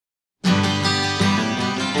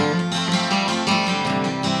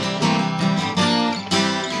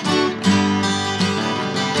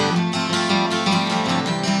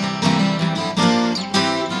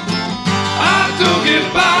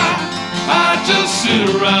sit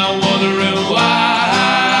around wondering why.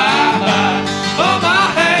 Hold my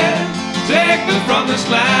hand, take me from this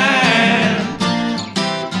land.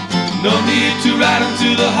 No need to ride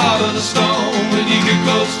into the heart of the storm. When you get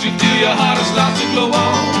close, you feel your heart starts to glow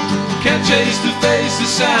on. Can't chase the face, the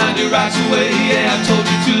sound you right away. Yeah, I told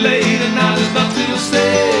you too late, and now there's nothing to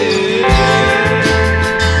say.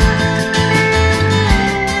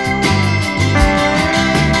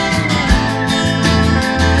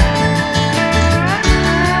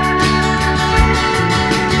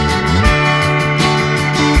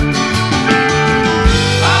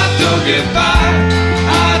 Get by,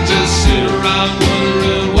 I just sit around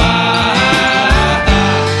wondering why.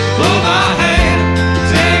 Hold my hand,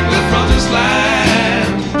 take me from this land.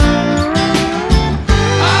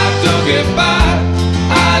 I don't get by,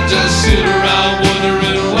 I just sit around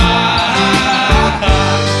wondering why.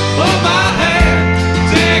 Hold my hand,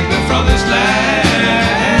 take me from this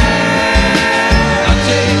land. I'm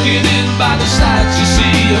taken in by the sights you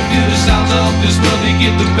see. I feel the sounds of this world, they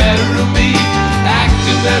get the better of me.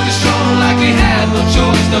 Acting very strong like he had no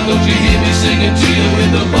choice. Now don't you hear me singing